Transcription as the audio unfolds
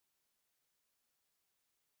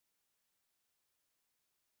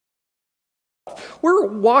We're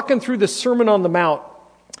walking through the Sermon on the Mount.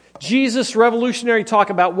 Jesus' revolutionary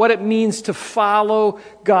talk about what it means to follow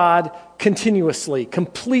God continuously,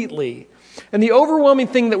 completely. And the overwhelming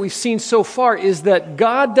thing that we've seen so far is that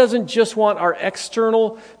God doesn't just want our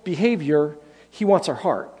external behavior, He wants our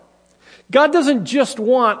heart. God doesn't just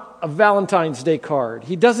want a Valentine's Day card.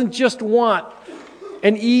 He doesn't just want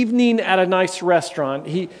an evening at a nice restaurant.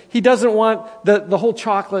 He doesn't want the whole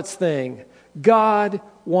chocolates thing. God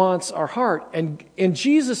wants our heart. And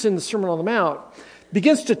Jesus in the Sermon on the Mount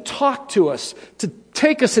begins to talk to us, to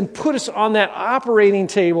take us and put us on that operating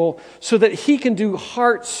table so that He can do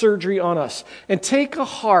heart surgery on us and take a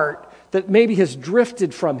heart that maybe has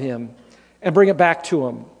drifted from Him and bring it back to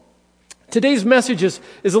Him. Today's message is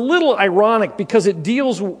a little ironic because it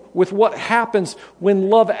deals with what happens when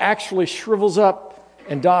love actually shrivels up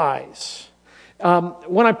and dies.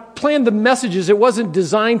 When I planned the messages, it wasn't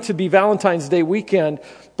designed to be Valentine's Day weekend,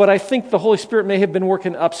 but I think the Holy Spirit may have been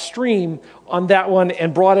working upstream on that one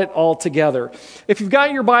and brought it all together. If you've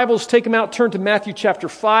got your Bibles, take them out, turn to Matthew chapter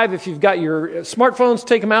 5. If you've got your smartphones,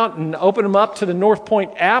 take them out and open them up to the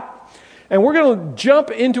Northpointe app. And we're going to jump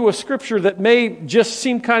into a scripture that may just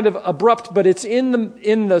seem kind of abrupt, but it's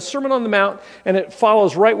in the Sermon on the Mount, and it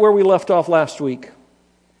follows right where we left off last week.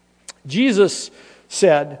 Jesus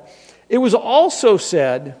said, "It was also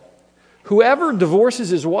said, whoever divorces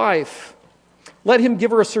his wife, let him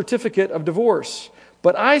give her a certificate of divorce.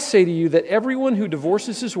 But I say to you that everyone who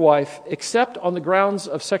divorces his wife, except on the grounds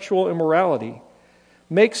of sexual immorality,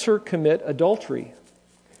 makes her commit adultery.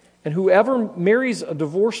 And whoever marries a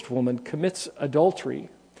divorced woman commits adultery."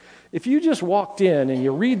 If you just walked in and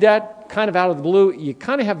you read that kind of out of the blue, you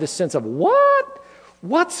kind of have this sense of, what?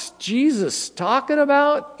 What's Jesus talking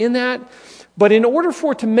about in that? But in order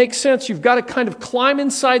for it to make sense, you've got to kind of climb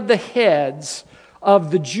inside the heads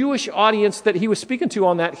of the Jewish audience that He was speaking to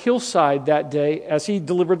on that hillside that day as He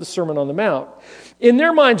delivered the Sermon on the Mount. In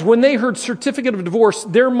their minds, when they heard certificate of divorce,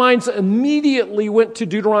 their minds immediately went to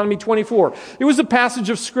Deuteronomy 24. It was a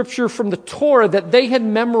passage of Scripture from the Torah that they had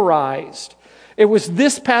memorized. It was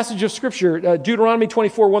this passage of Scripture, Deuteronomy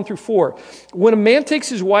 24, 1 through 4. When a man takes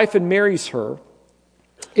his wife and marries her,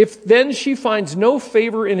 if then she finds no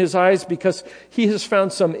favor in his eyes because he has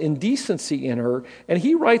found some indecency in her, and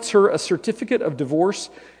he writes her a certificate of divorce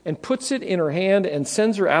and puts it in her hand and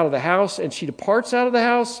sends her out of the house, and she departs out of the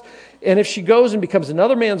house, and if she goes and becomes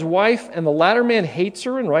another man's wife, and the latter man hates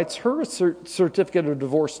her and writes her a certificate of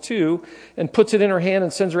divorce too, and puts it in her hand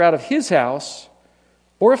and sends her out of his house,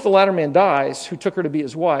 or if the latter man dies, who took her to be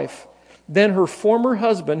his wife, then her former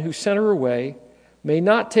husband who sent her away may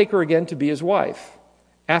not take her again to be his wife,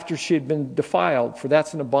 after she had been defiled, for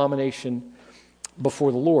that's an abomination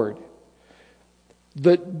before the Lord.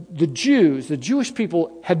 The Jews, the Jewish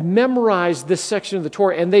people, had memorized this section of the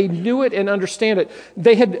Torah, and they knew it and understand it.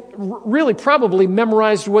 They had really probably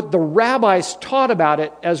memorized what the rabbis taught about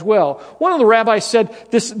it as well. One of the rabbis said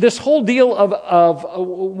this whole deal of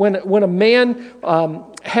when a man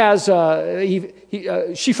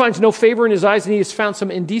she finds no favor in his eyes and he has found some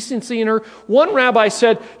indecency in her. One rabbi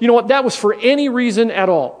said, you know what, that was for any reason at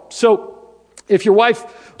all. So if your wife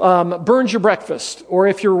burns your breakfast, or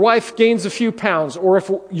if your wife gains a few pounds, or if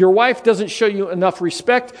your wife doesn't show you enough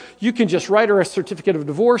respect, you can just write her a certificate of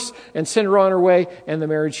divorce and send her on her way, and the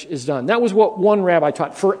marriage is done. That was what one rabbi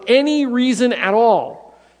taught. For any reason at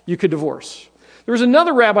all, you could divorce. There was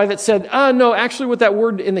another rabbi that said, no, actually what that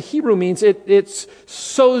word in the Hebrew means, it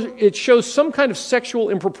shows some kind of sexual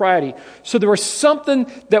impropriety. So there was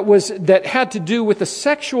something that had to do with a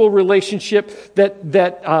sexual relationship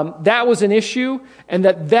that was an issue, and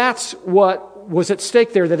that's what was at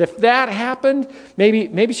stake there. That if that happened,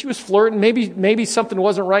 maybe she was flirting, maybe something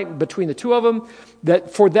wasn't right between the two of them,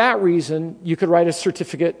 that for that reason you could write a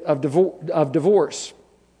certificate of divorce.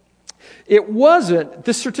 It wasn't,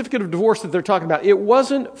 this certificate of divorce that they're talking about, it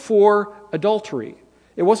wasn't for adultery.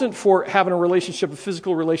 It wasn't for having a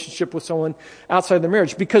physical relationship with someone outside their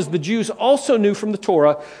marriage, because the Jews also knew from the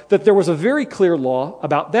Torah that there was a very clear law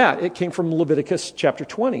about that. It came from Leviticus chapter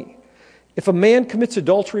 20. If a man commits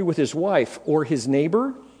adultery with his wife or his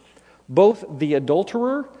neighbor, both the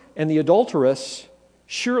adulterer and the adulteress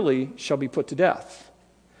surely shall be put to death.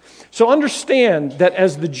 So understand that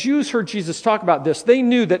as the Jews heard Jesus talk about this, they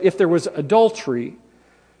knew that if there was adultery,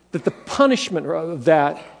 that the punishment of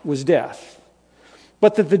that was death.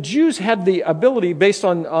 But that the Jews had the ability, based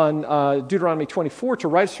on Deuteronomy 24, to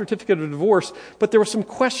write a certificate of divorce, but there was some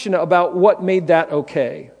question about what made that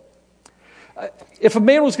okay. If a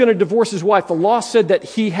man was going to divorce his wife, the law said that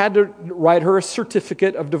he had to write her a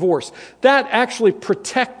certificate of divorce. That actually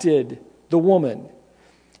protected the woman.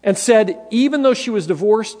 and said even though she was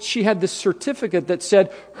divorced, she had this certificate that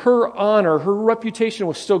said her honor, her reputation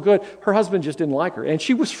was still good. Her husband just didn't like her, and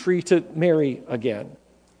she was free to marry again.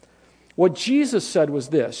 What Jesus said was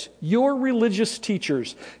this: your religious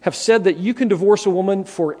teachers have said that you can divorce a woman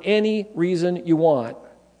for any reason you want.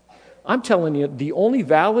 I'm telling you, the only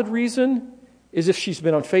valid reason is if she's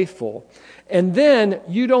been unfaithful. And then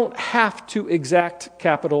you don't have to exact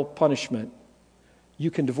capital punishment. You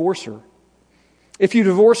can divorce her. If you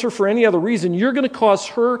divorce her for any other reason, you're going to cause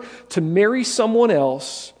her to marry someone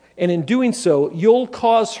else, and in doing so, you'll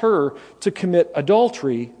cause her to commit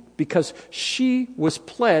adultery because she was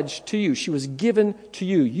pledged to you. She was given to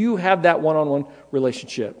you. You have that one-on-one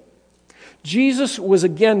relationship. Jesus was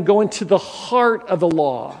again going to the heart of the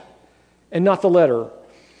law and not the letter.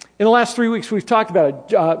 In the last 3 weeks, we've talked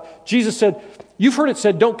about it. Jesus said, you've heard it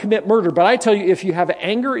said, don't commit murder. But I tell you, if you have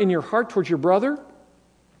anger in your heart towards your brother,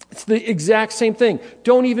 it's the exact same thing.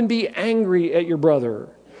 Don't even be angry at your brother.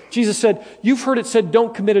 Jesus said, you've heard it said,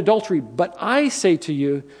 don't commit adultery. But I say to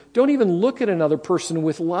you, don't even look at another person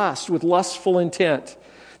with lust, with lustful intent.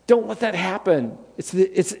 Don't let that happen. It's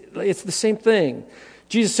the same thing.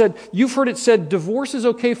 Jesus said, you've heard it said, divorce is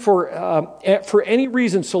okay for any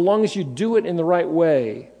reason so long as you do it in the right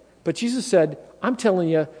way. But Jesus said, I'm telling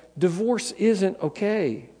you, divorce isn't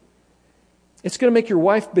okay. It's going to make your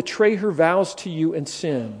wife betray her vows to you and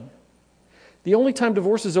sin. The only time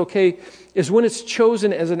divorce is okay is when it's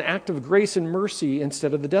chosen as an act of grace and mercy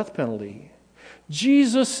instead of the death penalty.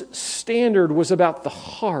 Jesus' standard was about the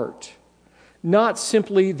heart, not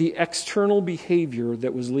simply the external behavior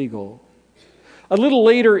that was legal. A little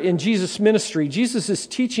later in Jesus' ministry, Jesus is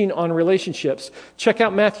teaching on relationships. Check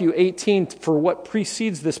out Matthew 18 for what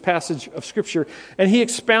precedes this passage of Scripture, and he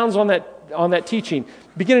expounds on that teaching.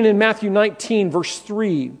 Beginning in Matthew 19, verse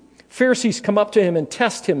 3, Pharisees come up to him and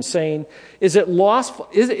test him, saying, is it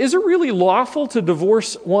really lawful to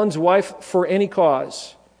divorce one's wife for any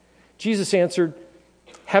cause? Jesus answered,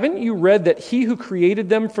 haven't you read that he who created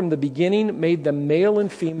them from the beginning made them male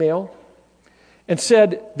and female? And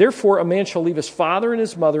said, therefore a man shall leave his father and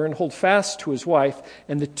his mother and hold fast to his wife,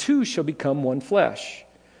 and the two shall become one flesh.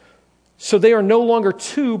 So they are no longer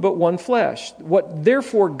two, but one flesh. What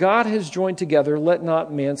therefore God has joined together, let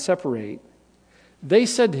not man separate. They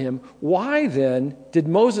said to him, why then did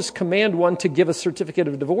Moses command one to give a certificate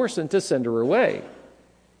of divorce and to send her away?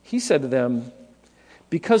 He said to them,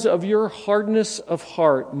 because of your hardness of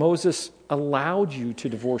heart, Moses allowed you to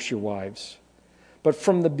divorce your wives. But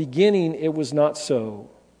from the beginning, it was not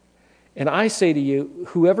so. And I say to you,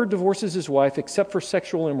 whoever divorces his wife except for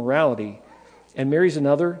sexual immorality and marries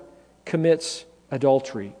another commits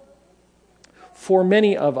adultery. For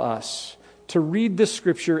many of us, to read this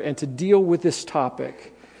scripture and to deal with this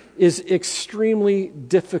topic is extremely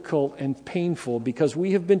difficult and painful because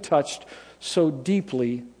we have been touched so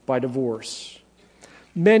deeply by divorce.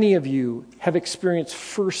 Many of you have experienced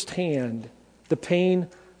firsthand the pain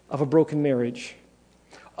of a broken marriage.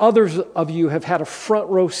 Others of you have had a front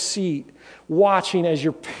row seat watching as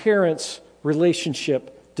your parents'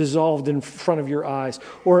 relationship dissolved in front of your eyes,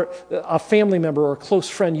 or a family member or a close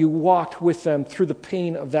friend, you walked with them through the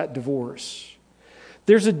pain of that divorce.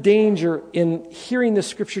 There's a danger in hearing this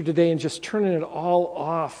scripture today and just turning it all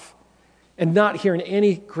off and not hearing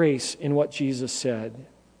any grace in what Jesus said.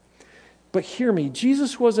 But hear me,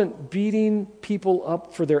 Jesus wasn't beating people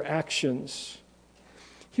up for their actions.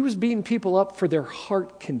 He was beating people up for their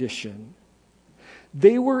heart condition.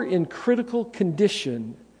 They were in critical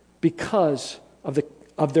condition because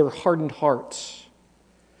of their hardened hearts.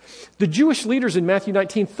 The Jewish leaders in Matthew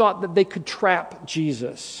 19 thought that they could trap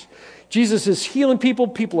Jesus. Jesus is healing people.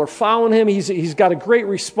 People are following him. He's got a great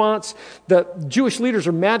response. The Jewish leaders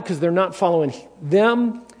are mad because they're not following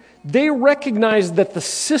them. They recognized that the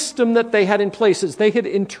system that they had in place, as they had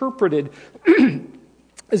interpreted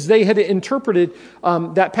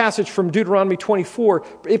that passage from Deuteronomy 24,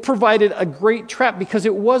 it provided a great trap because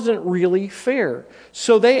it wasn't really fair.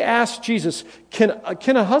 So they asked Jesus, can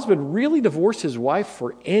a husband really divorce his wife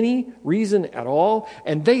for any reason at all?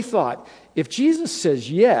 And they thought, if Jesus says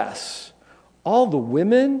yes, all the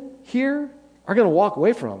women here are going to walk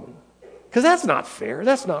away from him. Because that's not fair.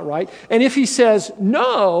 That's not right. And if he says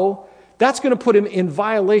no, that's going to put him in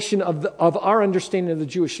violation of our understanding of the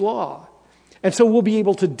Jewish law. And so we'll be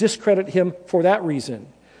able to discredit him for that reason.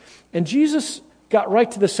 And Jesus got right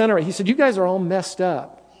to the center. He said, you guys are all messed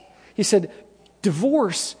up. He said,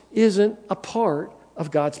 divorce isn't a part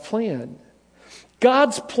of God's plan.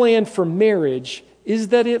 God's plan for marriage is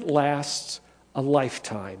that it lasts a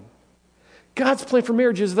lifetime. God's plan for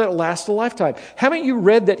marriage is that it lasts a lifetime. Haven't you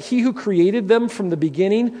read that he who created them from the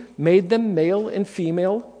beginning made them male and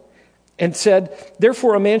female and said,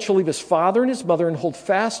 therefore a man shall leave his father and his mother and hold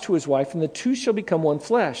fast to his wife, and the two shall become one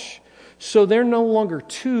flesh. So they're no longer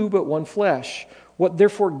two, but one flesh. What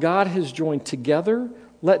therefore God has joined together,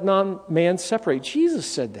 let not man separate. Jesus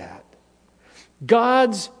said that.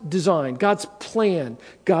 God's design, God's plan,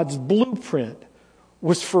 God's blueprint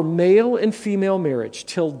was for male and female marriage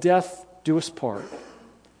till death do us part.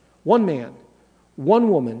 One man, one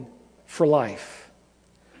woman for life.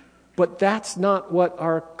 But that's not what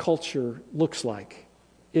our culture looks like,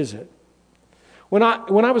 is it? When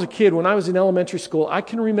I was a kid, when I was in elementary school, I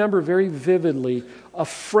can remember very vividly a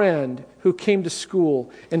friend who came to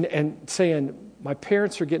school and saying, my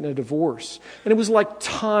parents are getting a divorce. And it was like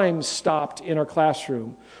time stopped in our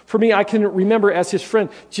classroom. For me, I can remember as his friend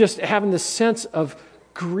just having this sense of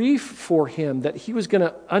grief for him that he was going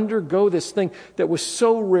to undergo this thing that was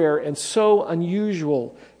so rare and so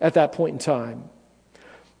unusual at that point in time.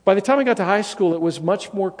 By the time I got to high school, it was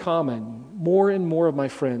much more common. More and more of my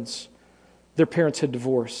friends, their parents had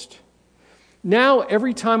divorced. Now,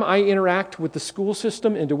 every time I interact with the school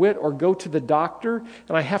system in DeWitt or go to the doctor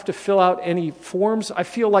and I have to fill out any forms, I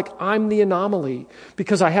feel like I'm the anomaly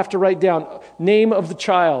because I have to write down name of the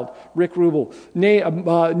child, Rick Rubel,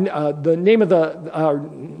 the name of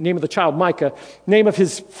the child, Micah, name of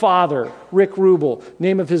his father, Rick Rubel,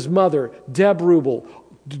 name of his mother, Deb Rubel.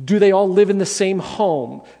 Do they all live in the same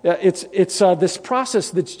home? It's this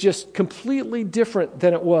process that's just completely different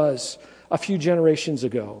than it was a few generations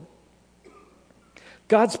ago.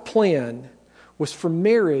 God's plan was for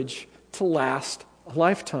marriage to last a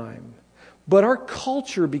lifetime. But our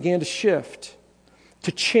culture began to shift,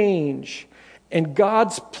 to change, and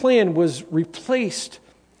God's plan was replaced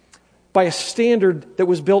by a standard that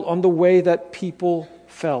was built on the way that people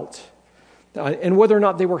felt and whether or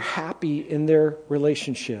not they were happy in their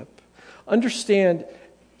relationship. Understand,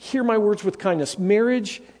 hear my words with kindness.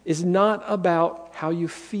 Marriage is not about how you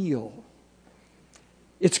feel.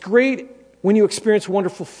 It's great when you experience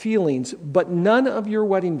wonderful feelings, but none of your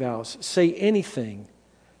wedding vows say anything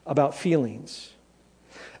about feelings.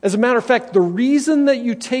 As a matter of fact, the reason that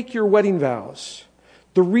you take your wedding vows,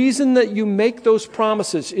 the reason that you make those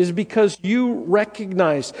promises is because you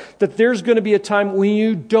recognize that there's going to be a time when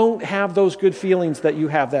you don't have those good feelings that you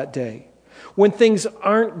have that day, when things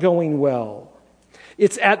aren't going well.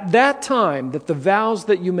 It's at that time that the vows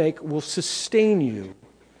that you make will sustain you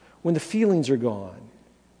when the feelings are gone.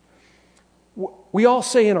 We all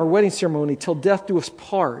say in our wedding ceremony, till death do us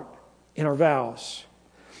part, in our vows.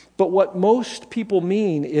 But what most people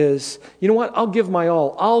mean is, you know what, I'll give my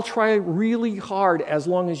all. I'll try really hard as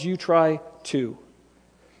long as you try too.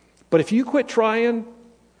 But if you quit trying,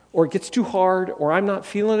 or it gets too hard, or I'm not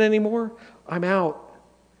feeling it anymore, I'm out.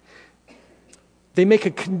 They make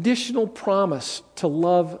a conditional promise to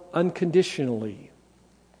love unconditionally.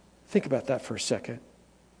 Think about that for a second.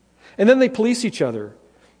 And then they police each other.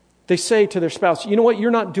 They say to their spouse, you know what,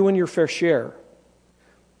 you're not doing your fair share.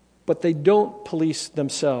 But they don't police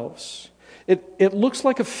themselves. It looks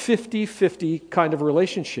like a 50-50 kind of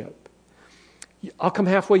relationship. I'll come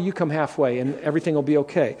halfway, you come halfway, and everything will be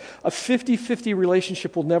okay. A 50-50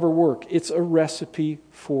 relationship will never work. It's a recipe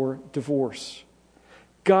for divorce.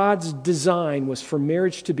 God's design was for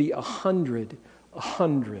marriage to be 100,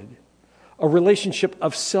 a relationship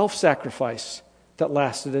of self-sacrifice that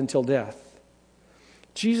lasted until death.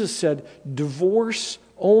 Jesus said divorce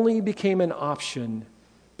only became an option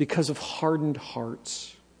because of hardened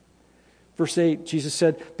hearts. Verse 8, Jesus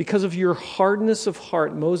said, because of your hardness of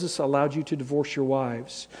heart, Moses allowed you to divorce your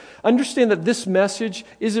wives. Understand that this message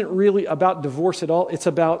isn't really about divorce at all. It's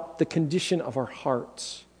about the condition of our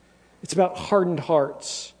hearts. It's about hardened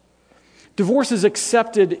hearts. Divorce is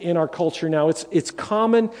accepted in our culture now. It's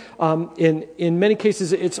common. In many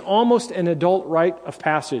cases, it's almost an adult rite of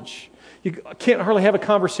passage. You can't hardly have a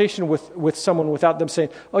conversation with someone without them saying,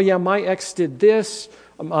 oh yeah, my ex did this.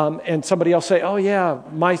 And somebody else say, oh yeah,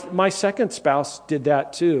 my second spouse did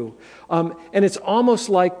that too. And it's almost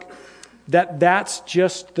like that's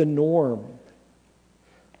just the norm.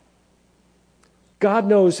 God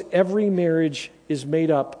knows every marriage is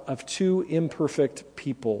made up of two imperfect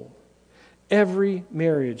people. Every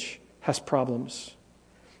marriage has problems.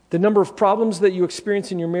 The number of problems that you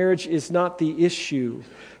experience in your marriage is not the issue.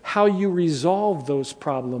 How you resolve those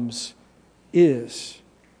problems is.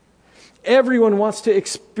 Everyone wants to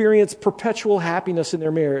experience perpetual happiness in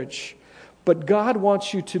their marriage, but God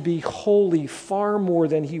wants you to be holy far more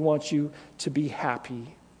than He wants you to be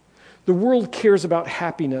happy. The world cares about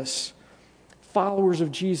happiness. Followers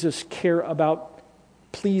of Jesus care about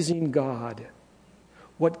pleasing God.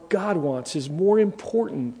 What God wants is more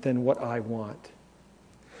important than what I want.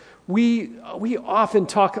 We often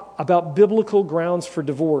talk about biblical grounds for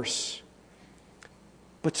divorce,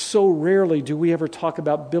 but so rarely do we ever talk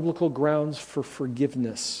about biblical grounds for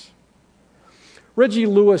forgiveness. Reggie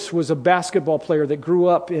Lewis was a basketball player that grew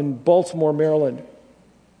up in Baltimore, Maryland.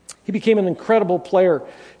 He became an incredible player,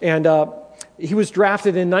 and he was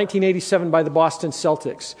drafted in 1987 by the Boston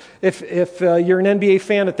Celtics. If you're an NBA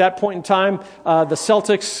fan at that point in time, the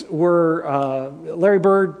Celtics were Larry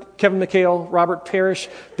Bird, Kevin McHale, Robert Parrish.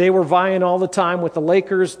 They were vying all the time with the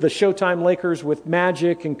Lakers, the Showtime Lakers, with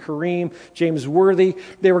Magic and Kareem, James Worthy.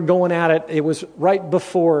 They were going at it. It was right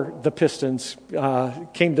before the Pistons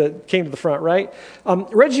came to the front, right?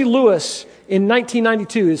 Reggie Lewis, in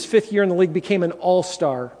 1992, his fifth year in the league, became an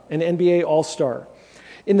all-star, an NBA all-star.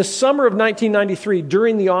 In the summer of 1993,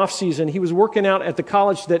 during the offseason, he was working out at the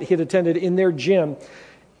college that he had attended in their gym.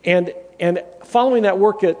 And following that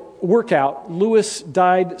workout, Lewis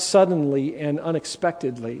died suddenly and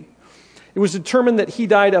unexpectedly. It was determined that he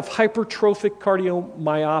died of hypertrophic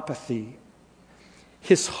cardiomyopathy.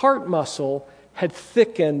 His heart muscle had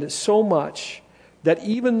thickened so much that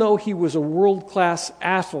even though he was a world-class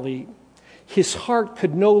athlete, his heart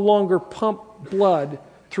could no longer pump blood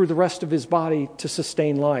through the rest of his body to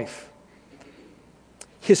sustain life.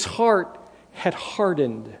 His heart had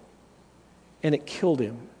hardened, and it killed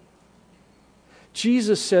him.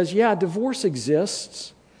 Jesus says, yeah, divorce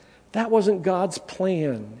exists. That wasn't God's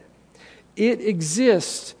plan. It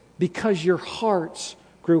exists because your hearts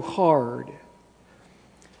grew hard.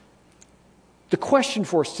 The question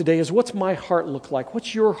for us today is, what's my heart look like?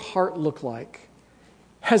 What's your heart look like?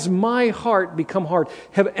 Has my heart become hard?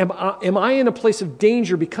 Am I in a place of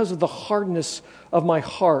danger because of the hardness of my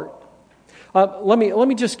heart? Let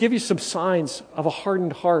me just give you some signs of a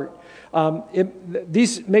hardened heart.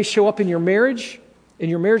 These may show up in your marriage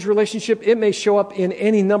relationship. It may show up in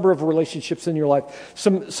any number of relationships in your life.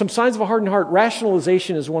 Some signs of a hardened heart.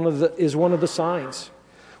 Rationalization is one of the signs.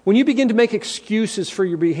 When you begin to make excuses for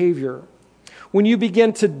your behavior, when you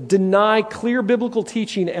begin to deny clear biblical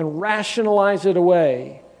teaching and rationalize it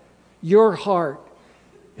away, your heart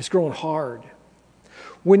is growing hard.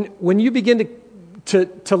 When you begin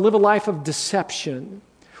to live a life of deception,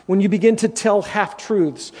 when you begin to tell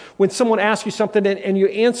half-truths, when someone asks you something and you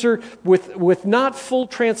answer with not full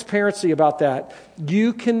transparency about that,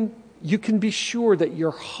 you can be sure that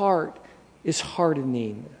your heart is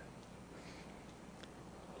hardening.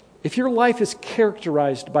 If your life is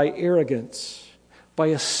characterized by arrogance, by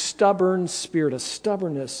a stubborn spirit, a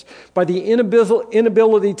stubbornness, by the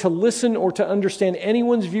inability to listen or to understand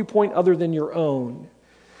anyone's viewpoint other than your own,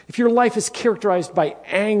 if your life is characterized by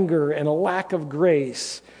anger and a lack of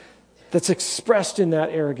grace that's expressed in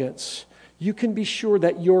that arrogance, you can be sure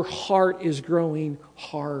that your heart is growing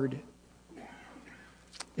hard.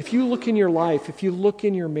 If you look in your life, if you look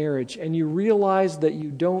in your marriage, and you realize that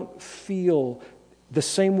you don't feel the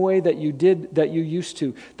same way that you used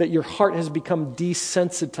to, that your heart has become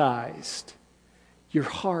desensitized, your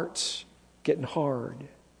heart's getting hard.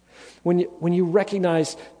 When you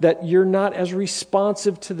recognize that you're not as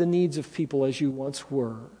responsive to the needs of people as you once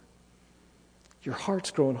were, your heart's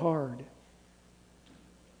growing hard.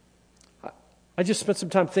 I just spent some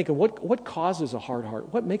time thinking, what causes a hard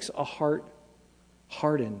heart? What makes a heart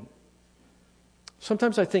harden?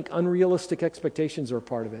 Sometimes I think unrealistic expectations are a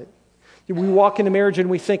part of it. We walk into marriage and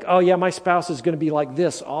we think, oh yeah, my spouse is going to be like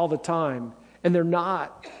this all the time. And they're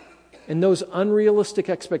not. And those unrealistic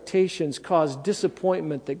expectations cause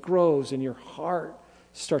disappointment that grows and your heart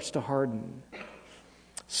starts to harden.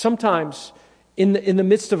 Sometimes in the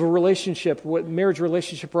midst of a relationship, marriage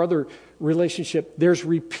relationship or other relationship, there's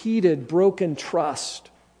repeated broken trust.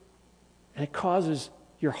 And it causes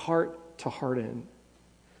your heart to harden.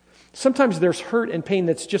 Sometimes there's hurt and pain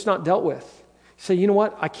that's just not dealt with. Say, you know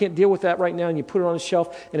what, I can't deal with that right now, and you put it on a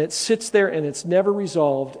shelf, and it sits there, and it's never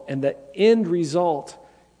resolved, and the end result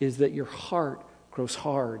is that your heart grows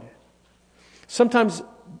hard. Sometimes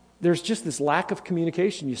there's just this lack of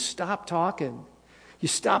communication. You stop talking. You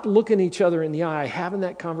stop looking each other in the eye, having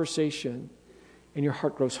that conversation, and your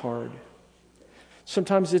heart grows hard.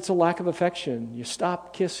 Sometimes it's a lack of affection. You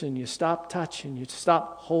stop kissing, you stop touching, you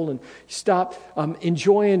stop holding, you stop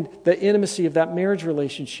enjoying the intimacy of that marriage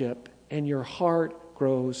relationship, and your heart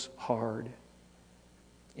grows hard.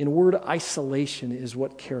 In a word, isolation is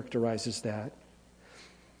what characterizes that.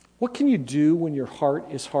 What can you do when your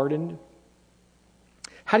heart is hardened?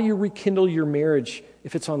 How do you rekindle your marriage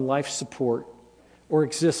if it's on life support or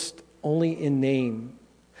exists only in name?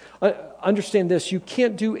 Understand this, you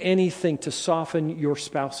can't do anything to soften your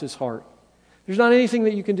spouse's heart. There's not anything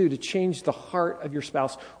that you can do to change the heart of your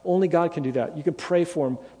spouse. Only God can do that. You can pray for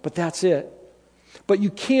them, but that's it. But you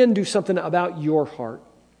can do something about your heart.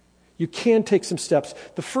 You can take some steps.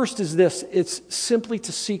 The first is this. It's simply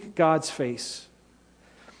to seek God's face.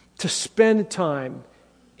 To spend time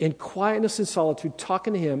in quietness and solitude,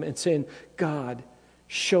 talking to Him and saying, God,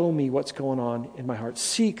 show me what's going on in my heart.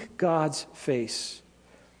 Seek God's face.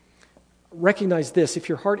 Recognize this. If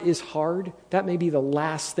your heart is hard, that may be the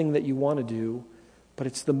last thing that you want to do, but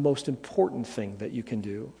it's the most important thing that you can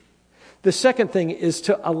do. The second thing is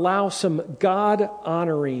to allow some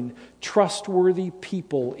God-honoring, trustworthy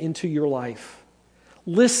people into your life.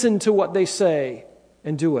 Listen to what they say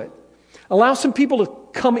and do it. Allow some people to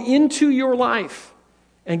come into your life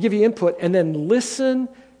and give you input, and then listen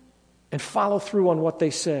and follow through on what they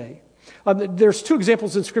say. There's two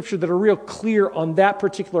examples in Scripture that are real clear on that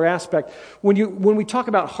particular aspect. When we talk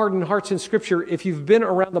about hardened hearts in Scripture, if you've been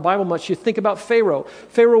around the Bible much, you think about Pharaoh.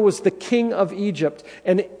 Pharaoh was the king of Egypt,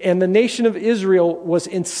 and the nation of Israel was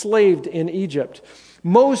enslaved in Egypt.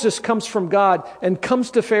 Moses comes from God and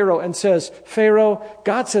comes to Pharaoh and says, Pharaoh,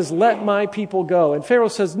 God says, let my people go. And Pharaoh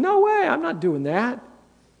says, no way, I'm not doing that.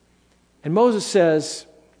 And Moses says,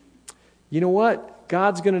 you know what?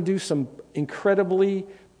 God's going to do some incredibly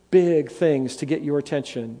big things to get your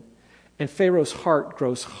attention. And Pharaoh's heart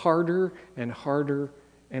grows harder and harder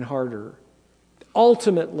and harder.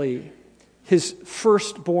 Ultimately, his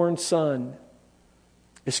firstborn son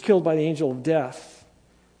is killed by the angel of death.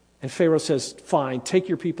 And Pharaoh says, fine, take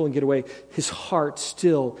your people and get away. His heart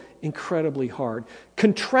still incredibly hard.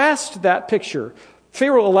 Contrast that picture.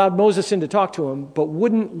 Pharaoh allowed Moses in to talk to him, but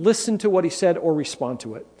wouldn't listen to what he said or respond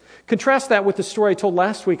to it. Contrast that with the story I told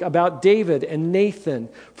last week about David and Nathan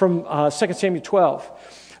from 2 Samuel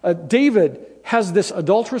 12. David has this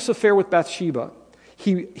adulterous affair with Bathsheba.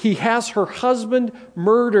 He has her husband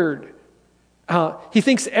murdered. He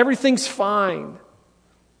thinks everything's fine.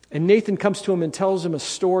 And Nathan comes to him and tells him a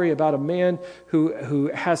story about a man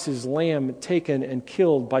who has his lamb taken and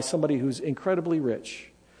killed by somebody who's incredibly rich.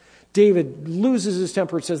 David loses his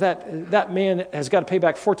temper and says that man has got to pay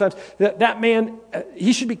back 4 times. That man,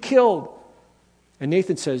 he should be killed. And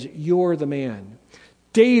Nathan says, you're the man.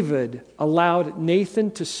 David allowed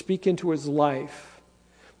Nathan to speak into his life.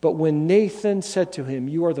 But when Nathan said to him,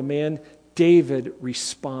 you are the man, David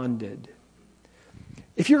responded.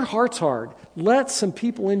 If your heart's hard, let some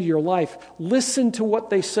people into your life. Listen to what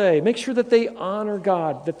they say. Make sure that they honor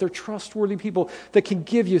God, that they're trustworthy people that can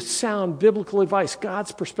give you sound biblical advice,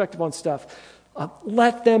 God's perspective on stuff.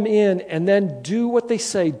 Let them in and then do what they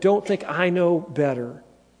say. Don't think, I know better.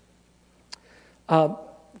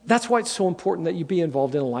 That's why it's so important that you be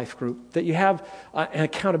involved in a life group, that you have an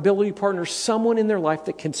accountability partner, someone in their life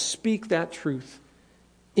that can speak that truth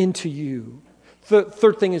into you. The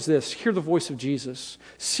third thing is this: hear the voice of Jesus.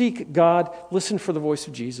 Seek God. Listen for the voice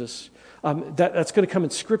of Jesus. That's going to come in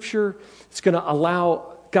Scripture. It's going to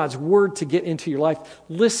allow God's Word to get into your life.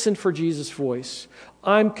 Listen for Jesus' voice.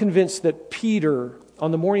 I'm convinced that Peter,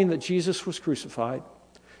 on the morning that Jesus was crucified,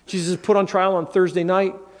 Jesus is put on trial on Thursday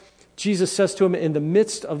night. Jesus says to him in the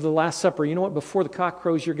midst of the Last Supper, you know what, before the cock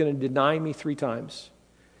crows, you're going to deny me 3 times.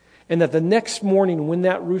 And that the next morning when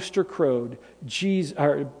that rooster crowed,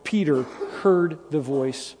 Peter heard the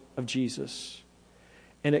voice of Jesus.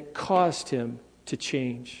 And it caused him to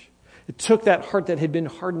change. It took that heart that had been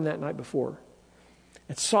hardened that night before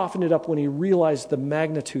and softened it up when he realized the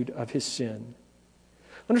magnitude of his sin.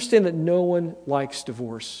 Understand that no one likes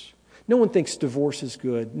divorce. No one thinks divorce is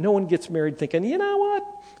good. No one gets married thinking, you know what,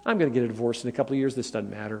 I'm going to get a divorce in a couple of years. This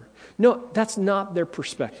doesn't matter. No, that's not their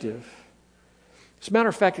perspective. As a matter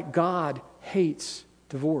of fact, God hates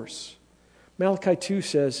divorce. Malachi 2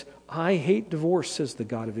 says, I hate divorce, says the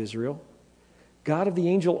God of Israel. God of the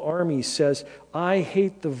angel armies says, I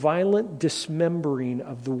hate the violent dismembering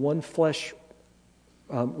of the one flesh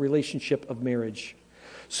relationship of marriage.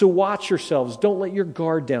 So watch yourselves. Don't let your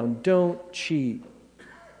guard down. Don't cheat.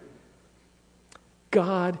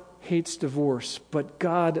 God hates divorce, but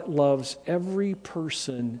God loves every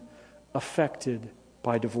person affected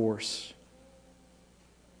by divorce.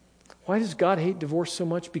 Why does God hate divorce so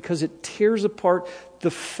much? Because it tears apart the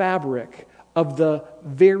fabric of the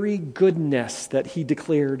very goodness that He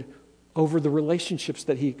declared over the relationships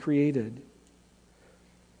that He created.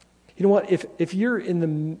 You know what? If you're in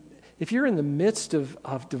the midst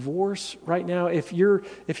of divorce right now, if you're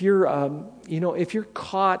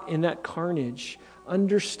caught in that carnage,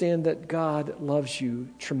 understand that God loves you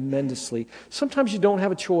tremendously. Sometimes you don't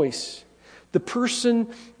have a choice. The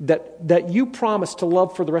person that you promised to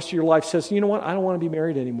love for the rest of your life says, you know what, I don't want to be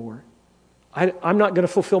married anymore. I'm not going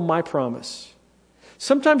to fulfill my promise.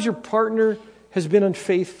 Sometimes your partner has been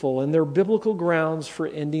unfaithful, and there are biblical grounds for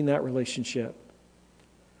ending that relationship.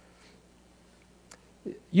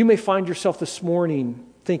 You may find yourself this morning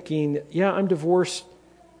thinking, yeah, I'm divorced,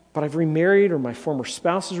 but I've remarried, or my former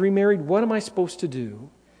spouse is remarried. What am I supposed to do?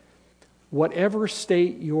 Whatever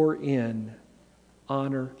state you're in,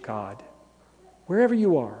 honor God. Wherever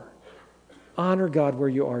you are, honor God where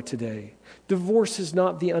you are today. Divorce is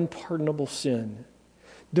not the unpardonable sin.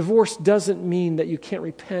 Divorce doesn't mean that you can't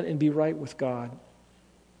repent and be right with God.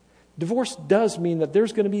 Divorce does mean that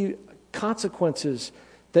there's going to be consequences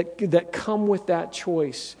that come with that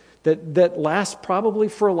choice, that last probably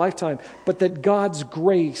for a lifetime, but that God's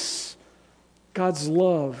grace, God's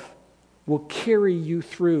love will carry you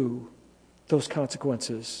through those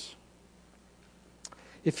consequences.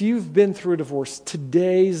 If you've been through a divorce,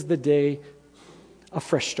 today's the day of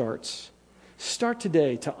fresh starts. Start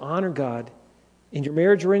today to honor God in your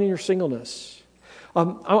marriage or in your singleness. I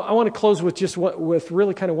want to close with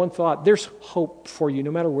really kind of one thought. There's hope for you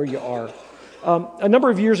no matter where you are. A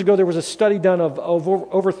number of years ago, there was a study done of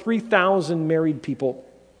over 3,000 married people.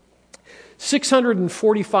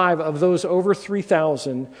 645 of those over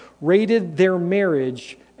 3,000 rated their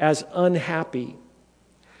marriage as unhappy.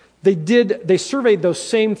 They surveyed those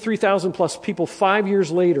same 3,000 plus people 5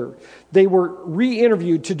 years later. They were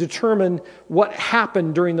re-interviewed to determine what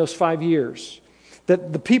happened during those 5 years.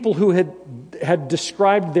 That the people who had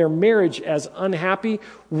described their marriage as unhappy,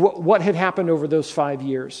 what had happened over those 5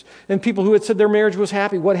 years. And people who had said their marriage was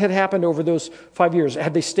happy, what had happened over those 5 years.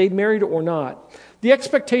 Had they stayed married or not? The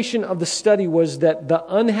expectation of the study was that the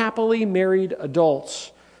unhappily married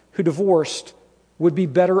adults who divorced would be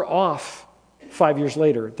better off 5 years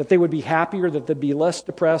later, that they would be happier, that they'd be less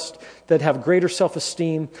depressed, that have greater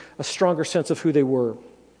self-esteem, a stronger sense of who they were.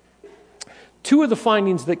 Two of the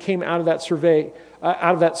findings that came out of that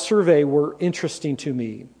survey were interesting to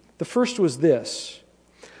me. The first was this: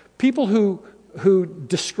 people who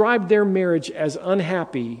described their marriage as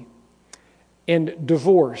unhappy and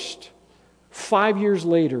divorced 5 years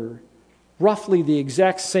later, roughly the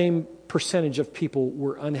exact same percentage of people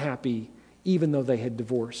were unhappy, even though they had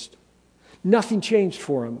divorced. Nothing changed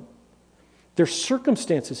for them. Their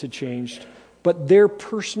circumstances had changed, but their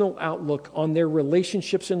personal outlook on their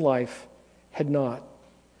relationships in life had not.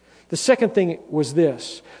 The second thing was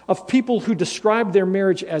this: of people who described their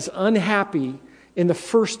marriage as unhappy in the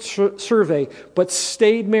first survey, but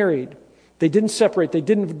stayed married. They didn't separate, they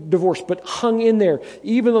didn't divorce, but hung in there,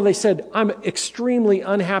 even though they said, I'm extremely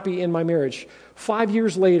unhappy in my marriage. 5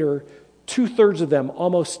 years later, 2/3 of them,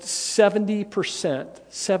 almost 70%,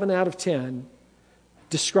 7 out of 10,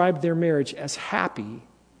 described their marriage as happy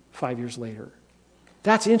 5 years later.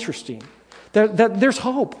 That's interesting. There's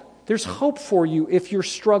hope. There's hope for you if you're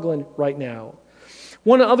struggling right now.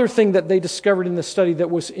 One other thing that they discovered in the study that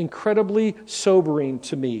was incredibly sobering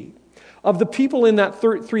to me: of the people in that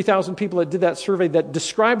 3,000 people that did that survey that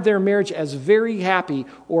described their marriage as very happy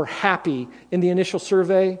or happy in the initial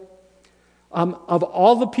survey, of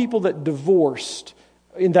all the people that divorced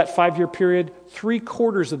in that 5-year period,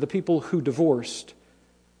 3/4 of the people who divorced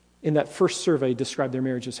in that first survey described their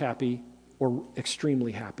marriage as happy or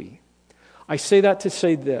extremely happy. I say that to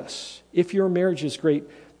say this: if your marriage is great,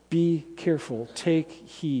 be careful, take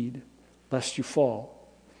heed, lest you fall.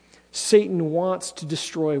 Satan wants to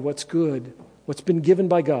destroy what's good, what's been given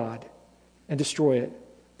by God, and destroy it.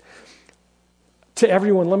 To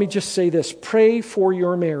everyone, let me just say this: pray for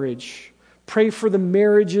your marriage. Pray for the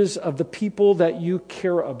marriages of the people that you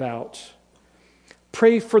care about.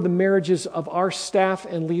 Pray for the marriages of our staff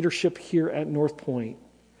and leadership here at Northpointe.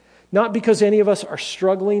 Not because any of us are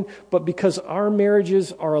struggling, but because our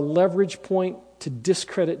marriages are a leverage point to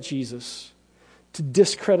discredit Jesus, to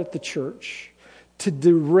discredit the church, to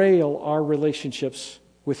derail our relationships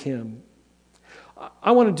with Him.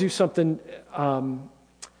 I want to do something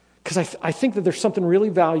because I think that there's something really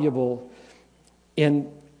valuable in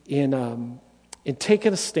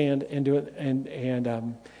taking a stand and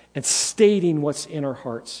doing and stating what's in our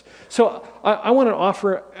hearts. So I want to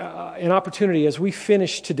offer an opportunity as we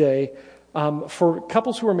finish today for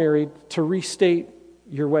couples who are married to restate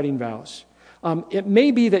your wedding vows. It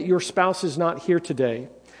may be that your spouse is not here today.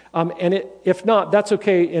 If not, that's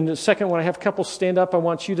okay. In a second, when I have couples stand up, I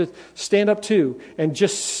want you to stand up too and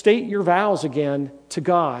just state your vows again to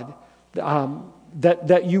God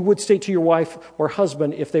that you would state to your wife or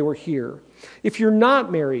husband if they were here. If you're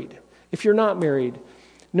not married,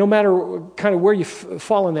 no matter kind of where you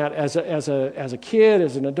fall in that as a kid,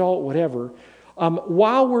 as an adult, whatever,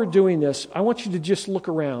 while we're doing this, I want you to just look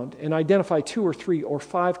around and identify 2 or 3 or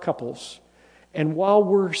 5 couples. And while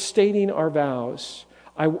we're stating our vows,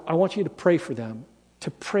 I want you to pray for them.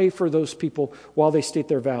 to pray for those people while they state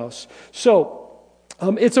their vows. So,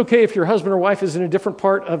 it's okay if your husband or wife is in a different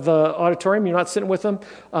part of the auditorium, you're not sitting with them,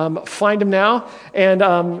 find them now. And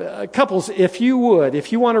couples, if you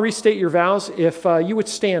want to restate your vows, if you would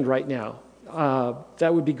stand right now,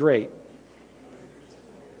 that would be great.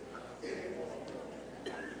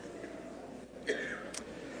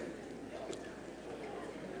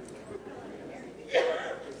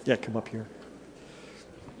 Yeah, come up here.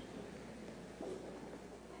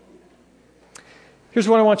 Here's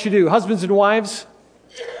what I want you to do. Husbands and wives,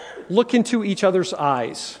 look into each other's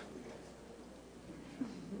eyes.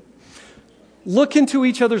 Look into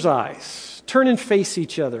each other's eyes. Turn and face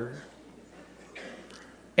each other.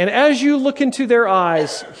 And as you look into their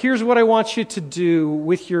eyes, here's what I want you to do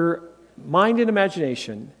with your mind and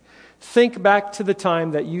imagination. Think back to the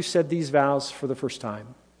time that you said these vows for the first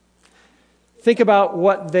time. Think about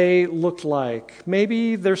what they looked like.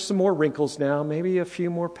 Maybe there's some more wrinkles now, maybe a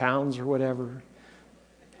few more pounds or whatever.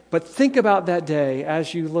 But think about that day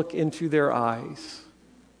as you look into their eyes.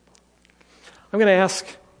 I'm going to ask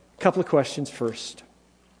a couple of questions first.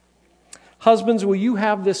 Husbands, will you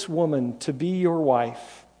have this woman to be your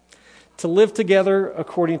wife, to live together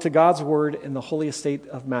according to God's word in the holy estate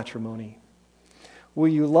of matrimony? Will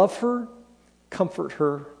you love her, comfort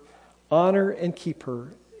her, honor and keep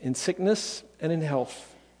her in sickness and in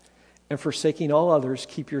health, and forsaking all others,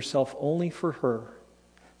 keep yourself only for her,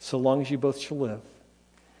 so long as you both shall live?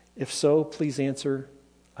 If so, please answer,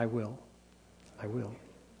 I will. I will.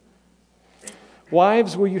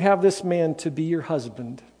 Wives, will you have this man to be your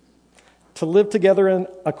husband, to live together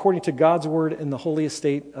according to God's word in the holy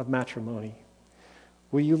estate of matrimony?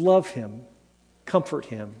 Will you love him, comfort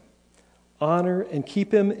him, honor and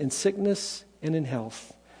keep him in sickness and in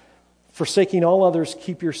health? Forsaking all others,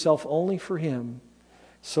 keep yourself only for him,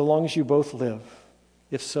 so long as you both live.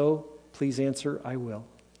 If so, please answer, I will.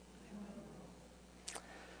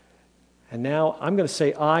 And now I'm going to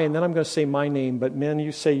say I, and then I'm going to say my name, but men,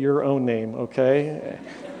 you say your own name, okay?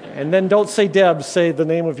 And then don't say Deb, say the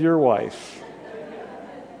name of your wife.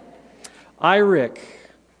 I, Rick,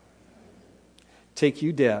 take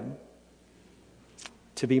you, Deb,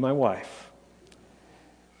 to be my wife,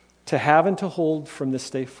 to have and to hold from this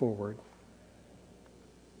day forward,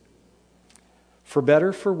 for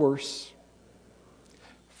better, for worse,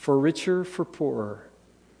 for richer, for poorer,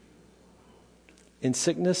 in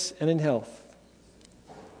sickness and in health,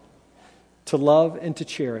 to love and to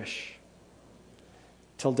cherish,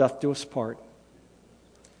 till death do us part.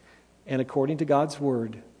 And according to God's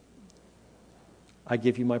word, I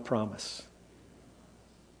give you my promise.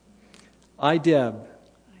 I, Deb,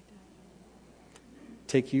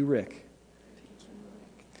 take you, Rick,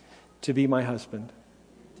 to be my husband,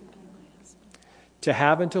 to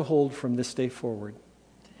have and to hold from this day forward,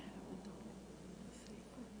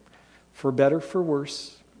 for better, for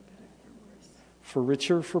worse, for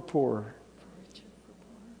richer, for poorer,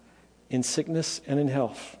 in sickness and in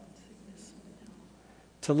health,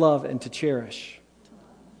 to love and to cherish,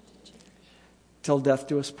 till death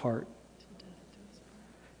do us part.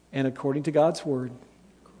 And according to God's word,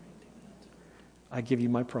 I give you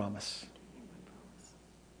my promise.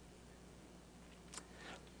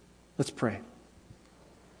 Let's pray.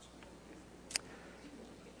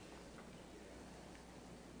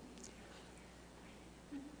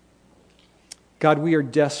 God, we are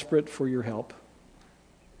desperate for your help.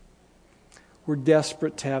 We're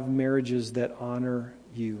desperate to have marriages that honor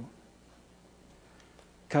you.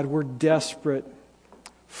 God, we're desperate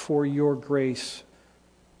for your grace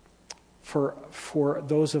for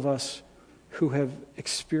those of us who have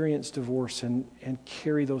experienced divorce and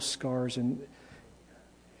carry those scars and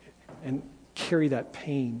carry that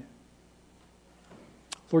pain.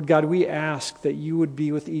 Lord God, we ask that you would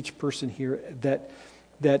be with each person here that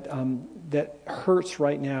hurts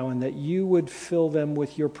right now, and that you would fill them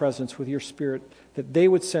with your presence, with your spirit, that they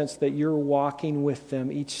would sense that you're walking with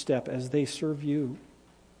them each step as they serve you.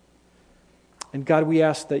 And God, we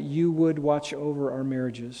ask that you would watch over our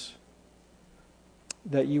marriages,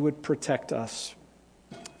 that you would protect us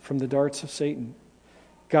from the darts of Satan.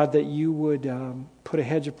 God, that you would put a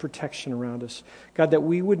hedge of protection around us. God, that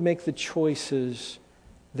we would make the choices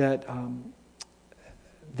that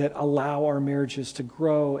allow our marriages to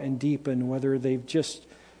grow and deepen, whether they've just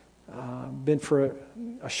been for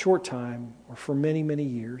a short time or for many, many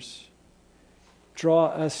years. Draw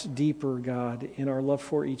us deeper, God, in our love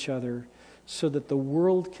for each other, so that the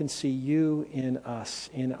world can see you in us,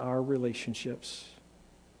 in our relationships.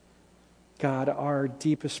 God, our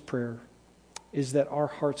deepest prayer is that our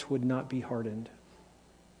hearts would not be hardened,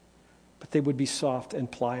 but they would be soft and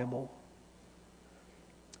pliable.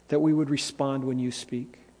 that we would respond when you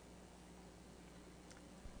speak,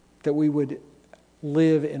 that we would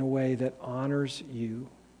live in a way that honors you.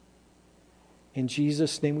 In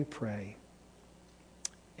Jesus' name we pray.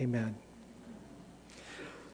 Amen.